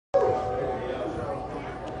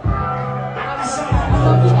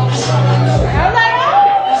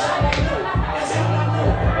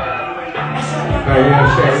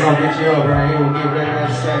We're gonna get you up right here. We'll get ready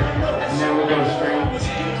that set, and then we'll go straight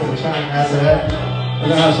to the chant after that. We're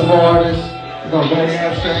gonna have some more artists. We're gonna play the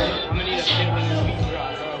abstract. I'm gonna need a stick when this beat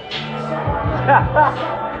drops, bro.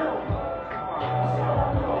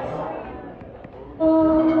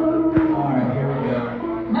 Alright, here we go.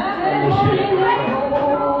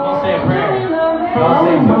 I'll say a prayer.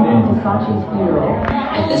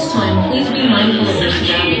 At this time, please be mindful of your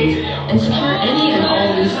surroundings and secure any and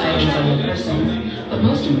all loose items on your person. But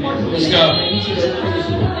most importantly, get ready to go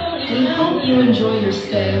crazy. We hope you enjoy your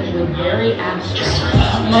stay with very abstract.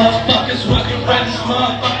 Motherfuckers walking around this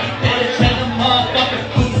motherfucker. Better tell the motherfucker.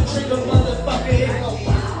 Pull the trigger, motherfucker.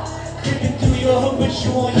 Creeping through your hood, but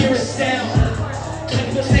you won't hear a sound. Click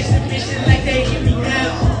the exhibition like they hear me now.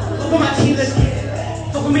 Fuck with my team, let's get it.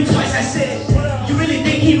 Fuck with me twice, I said. You really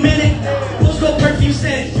think he meant it? Rose gold perfume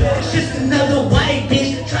said. It's just another white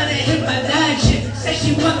bitch trying to hit my nine shit. Say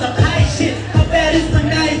she want the pie shit. How bad is my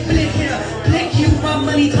knife flick here? Flick you, my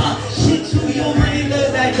money talk. Shit to your money,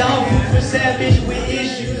 love that dog food for savage with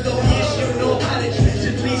issues. No issue, no apology.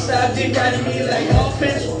 Simply stop dick riding me like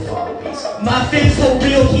offense. My fans so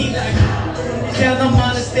real, he like down the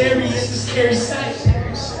monastery, it's a scary sight.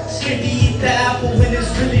 Scared to eat the apple when it's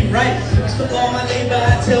really ripe. Used to all my labor,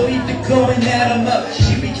 I tell Eve to go and add him up.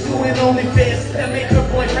 She be doing OnlyFans, that make her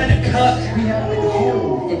boyfriend a cup.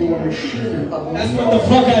 That's what the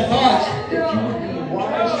fuck I thought.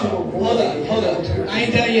 Hold up. I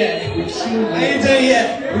ain't done yet.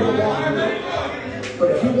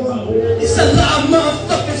 It's a lot of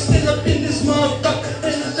motherfuckers still up in this motherfucker.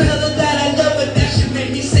 There's a fella that I love, but that shit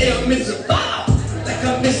made me say I'm miserable. Like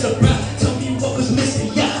I miss a breath. Tell me what was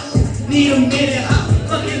missing, yeah. Need a minute, huh?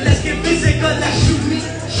 Fucking let's get physical. Like shoot me,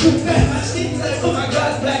 shoot back. My skin like, oh my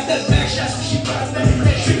god, black, that's back shots. So she brought back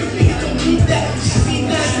that trigger finger, don't need that. She be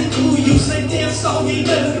nasty, cool, you say damn salty,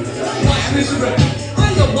 but watch this repeat.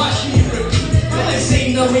 I don't watch me repeat. Y'all ain't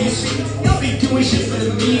saying no when you see me. Y'all be doing shit for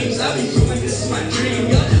the memes. I be doing this is my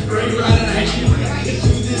dream. Y'all brain riding, I can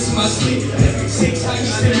do this in my sleep. Every 6 times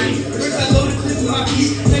you send me. First I load a clip with my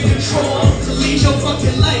piece. Then control to lead your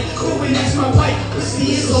fucking life. Cool when that's my wife.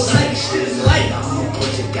 Pussy is so tight, shit is light.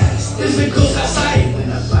 There's a ghost outside.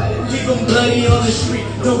 Leave them bloody on the street.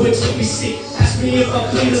 No it took me sick. Ask me if I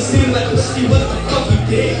play the scene like pussy. What the fuck you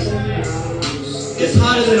did? It's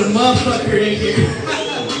hotter than a motherfucker in here.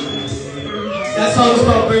 That song is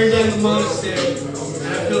called Burn Down the Monastery.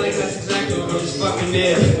 And I feel like that's exactly what we just fucking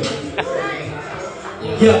did.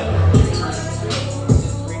 Yeah.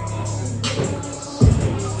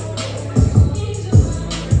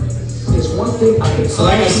 So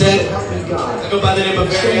like I said, I go by the name of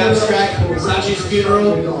Very Abstract, Sachi's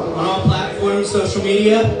Funeral, on all platforms, social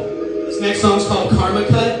media. This next song's called Karma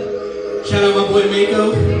Cut. Shout out my boy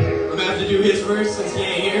Mako. I'm gonna have to do his verse since he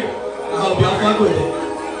ain't here. I hope y'all fuck with it.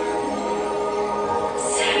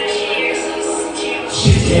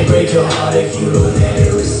 Shit can't break your heart if you don't let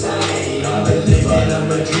it reside. I'ma live on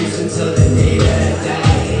my dreams until the day that I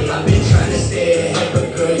die. I've been trying to stay ahead,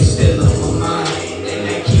 but girl, you still on my mind. And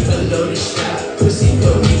I keep a loaded strap, pussy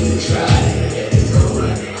don't even try. Yeah, go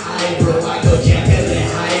running high, bro. I go jacking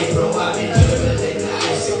high, bro. I've been juggling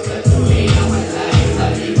nice and cut the weight on my life.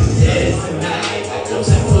 I leave them dead tonight. I close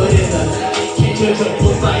that foot in the light. Can't judge a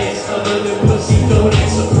book by its cover, the pussy don't act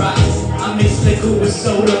surprised. I mix liquor with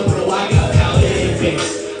soda, bro. I got powder and mix.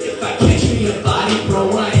 If I catch me a body, bro,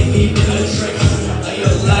 I ain't leaving a trace of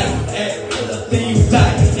your life. Hey, then you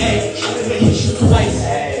die. Hey, I'm gonna hit you twice.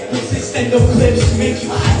 Hey, this extendo clips make you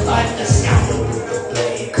high like the scalpel.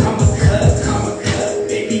 Karma cut,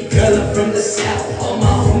 baby girl, I'm from the south. All my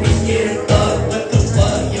homies getting bugged. What the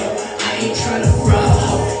fuck, yo? I ain't trying to front,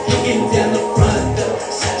 ho. Kicking down the front door.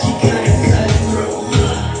 Sachi kinda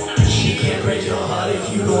cutthroat. She can't break your heart if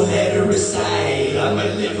you don't let her reside. I'ma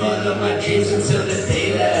live all of my dreams until the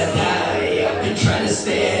day that I die. I've been trying to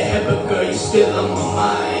stay ahead, but girl, you still on my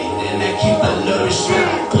mind. And I keep a loaded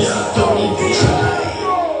strap, pussy don't even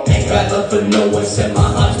try. Ain't got love for no one, set my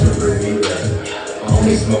heart to Bermuda.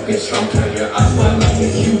 Only smoking strong, turn your eyes by my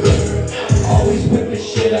computer. Always with the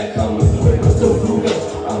shit, I come equipped with the Ruger.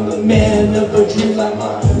 I'm the man of a dream like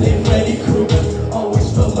mine, named Freddy Krueger.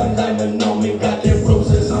 Always felt like diamond on me, got their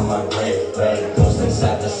roses on my grave. Red ghost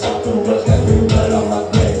inside the soccer rose, got green blood on my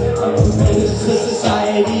grave. I'm a menace to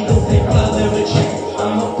society, don't think I'll ever change.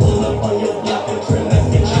 I'ma pull up on your block and turn that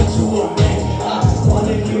bitch into a ring. I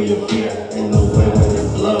wanna hear your fear in the wind when it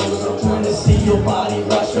blows. I'm trying to see your body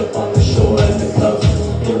wash up on the shore of the coast.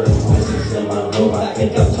 Hearing voices in my room, I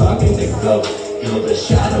think I'm talking to ghosts. Feel the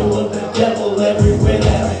shadow of the devil everywhere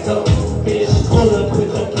that I go. Bitch, pull up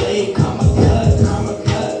with a blade, karma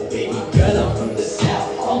cut, baby girl, I'm from the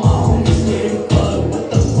south. All my homies getting bugged. What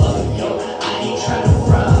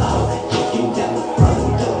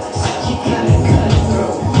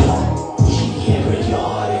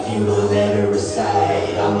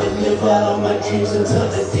dreams until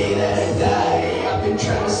the day that I die. I've been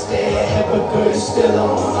trying to stay ahead, but girl, you're still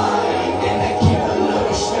on my mind. And I keep a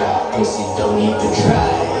lucky strap, pussy, don't even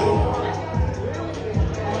try.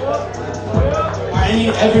 I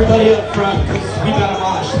need everybody up front, because we gotta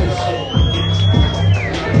watch this shit.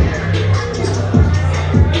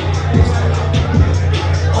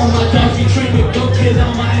 Oh my dogs, you trained to go kill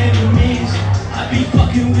all my enemies. I be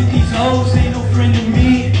fucking with these hoes, ain't no friend of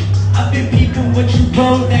me. I've been peeping what you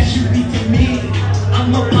wrote, that you beat to me.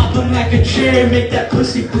 I'ma pop them like a chair, make that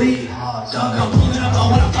pussy bleed. Dog, I'm pulling up, I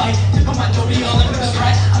wanna fight. Tip on my doty, all in the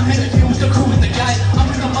strike. I'm in the field with the crew, with the guys. I'm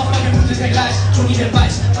with the motherfucking losers, they lies. Don't need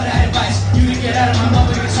advice, but I advise you to get out of my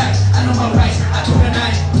motherfucking sight. I know my rights, I told the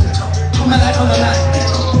night. Put my life on the line.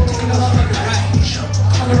 Taking a motherfucking ride.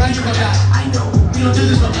 Fuck around, you gon' die. I know, we don't do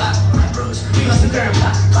this for block. My bros, we gon' sit there and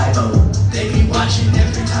block. Bible, they be watching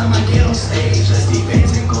every time I get on stage. Let's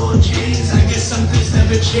defense and gold chains. I guess something's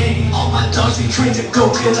never changed. All my dogs be trained to go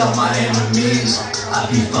kill all my enemies. I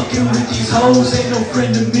be fucking with these hoes, ain't no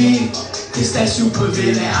friend of me. It's that super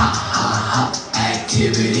villain, ha ha ha,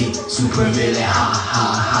 activity. Super villain, ha ha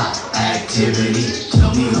ha, activity.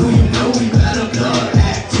 Tell me who you know, we better blood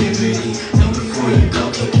activity. Know before you go,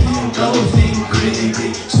 kick in, go, think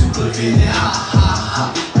critically. Super villain, ha ha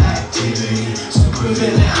ha, activity. Super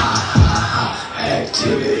villain, ha ha ha,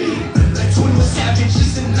 activity. Like 21 Savage,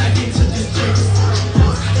 just a knife into this dirt.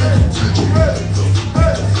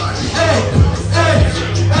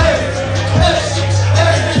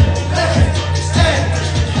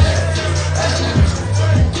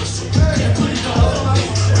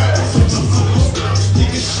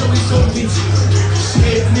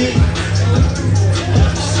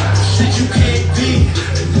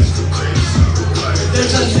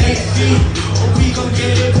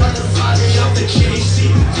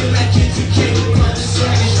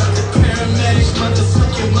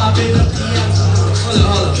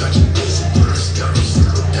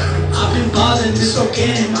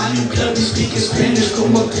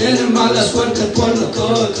 Mala suerte por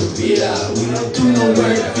toda tu vida. We don't do no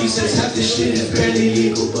work visas, half this shit is barely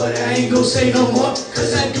legal. But I ain't gon' say no more,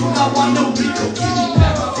 cause I do not want no Rico. Give me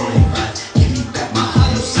back my 45, give me back my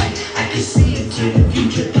hollow sight. I can see into the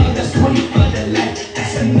future, dog, that's 20 for the light.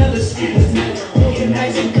 That's another sleepless night,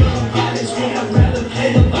 organizing gun violence. When I'd rather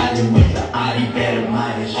play the violin with the Audi better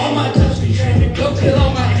mileage. All my dogs be trying to go kill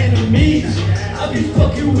all my enemies. I be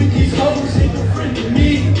fucking with these hoes, ain't no friend of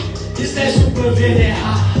me. It's that super villain,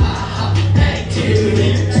 ha ha ha,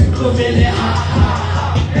 activity. Super villain, ha ha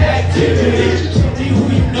ha, activity. Tell me who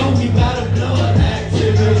you know, we bout to blow up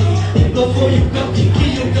activity. And before you go, kick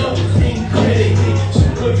in your go, think critically.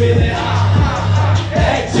 Super villain, ha ha ha,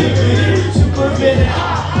 activity. Super villain, ha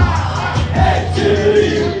ha ha,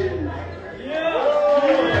 activity.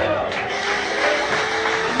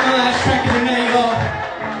 My last track of the night, y'all.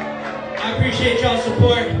 I appreciate y'all's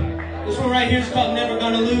support. This one right here is called Never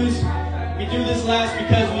Gonna Lose. We do this last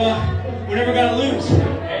because, well, we're never gonna lose.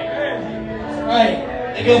 That's right.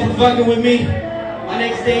 Thank y'all for fucking with me. My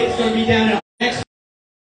next date is gonna be down in next.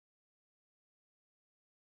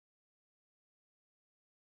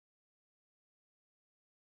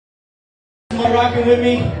 Rocking with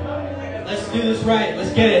me. Let's do this right.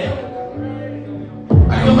 Let's get it.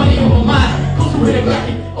 I got money on my mind. Posted with a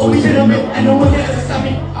Glocky. Always in the middle, and no one can ever stop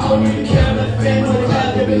me. I don't even care about the fame or the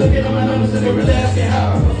cloud. They be looking at my numbers and they really asking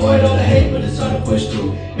how. Avoid all the hate, but it's hard to push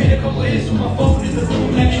through. Made a couple of hits with my phone in the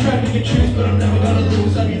room. Let me try to make a choose, but I'm never gonna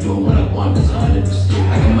lose. I be doing what I want, cause I'm in the stew.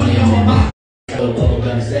 I got money on my mind. I'm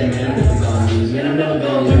gonna say, man, I'm never gonna lose. Man, I'm never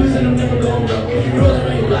gonna lose, and I'm never gonna broke. If you roll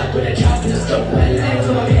around your block with that chop and the stuff, with that legs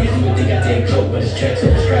on my hands, you would think I take coke, but it's checks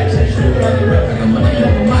over stripes. I just do it on the rep. I got money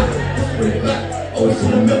on my mind. That's pretty black. Always in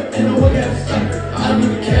the milk, and no one got to stop me. I don't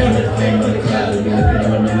even care about the fame or the cloud. They be looking at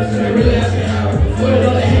my numbers and they really asking how. Avoid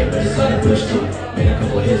all the hate, but it's hard to push through. Made a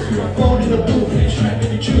couple of hits with my phone in the booth. And they try to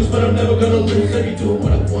make me choose, but I'm never gonna lose. I be doing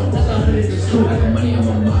what I want. That's not really the truth. I got money on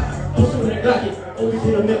my mind. Also with a Glocky. Always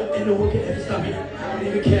in the milk, and no one can ever stop me. I don't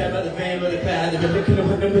even care about the fame or the cloud. They be looking at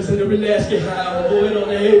my numbers and they really asking how. Avoid all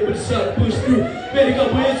the hate, but it's hard to push through. Made a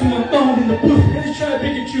couple of hits with my phone in the booth. And they try to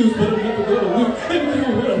make me choose, but I'm never gonna lose. I be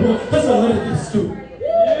doing what I want. That's all I do. Stupid.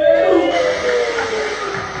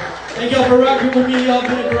 Thank y'all for rocking with me. Y'all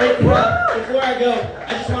been a great crowd. Before I go,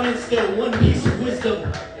 I just want to instill one piece of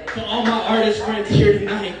wisdom to all my artist friends here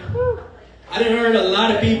tonight. I done heard a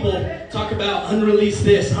lot of people talk about unreleased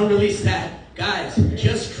this, unreleased that. Guys,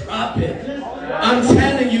 just drop it. I'm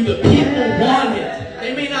telling you, the people want it.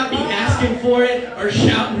 They may not be asking for it or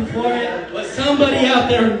shouting for it, but somebody out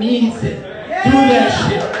there needs it. Do that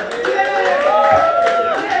shit.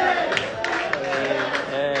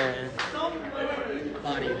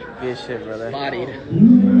 Body. Good shit, brother. Bodied.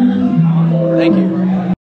 Thank you.